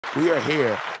We are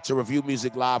here to review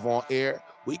music live on air.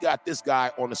 We got this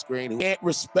guy on the screen who can't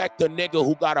respect a nigga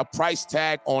who got a price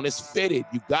tag on his fitted.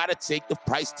 You gotta take the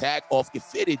price tag off your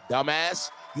fitted, dumbass.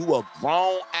 You a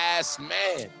grown-ass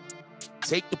man.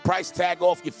 Take the price tag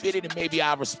off your fitted and maybe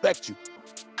I'll respect you.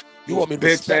 You want me to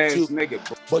respect you, nigga,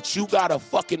 but you got a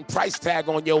fucking price tag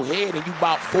on your head and you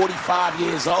about 45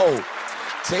 years old.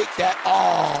 Take that.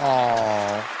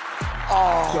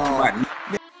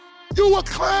 You a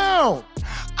clown.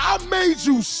 I made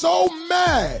you so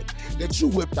mad that you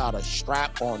whipped out a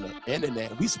strap on the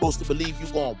internet. We supposed to believe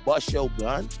you gonna bust your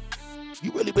gun?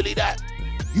 You really believe that?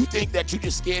 You think that you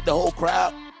just scared the whole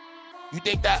crowd? You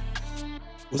think that?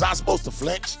 Was I supposed to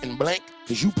flinch and blink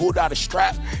because you pulled out a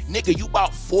strap? Nigga, you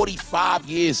about 45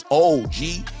 years old,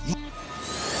 G. You